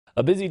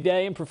A busy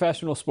day in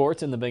professional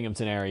sports in the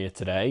Binghamton area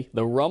today.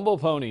 The Rumble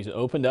Ponies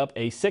opened up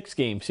a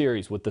six-game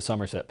series with the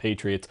Somerset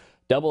Patriots,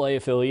 Double-A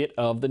affiliate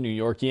of the New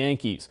York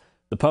Yankees.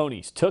 The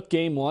Ponies took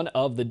game one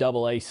of the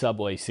Double-A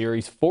Subway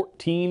Series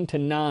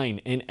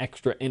 14-9 in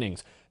extra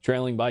innings.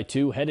 Trailing by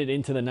two headed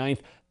into the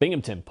ninth,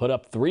 Binghamton put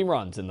up 3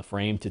 runs in the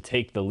frame to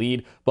take the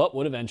lead, but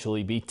would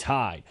eventually be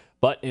tied.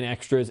 But in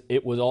extras,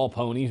 it was all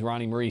Ponies.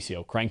 Ronnie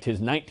Mauricio cranked his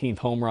 19th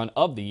home run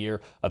of the year,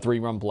 a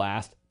 3-run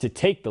blast to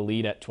take the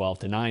lead at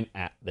 12-9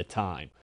 at the time.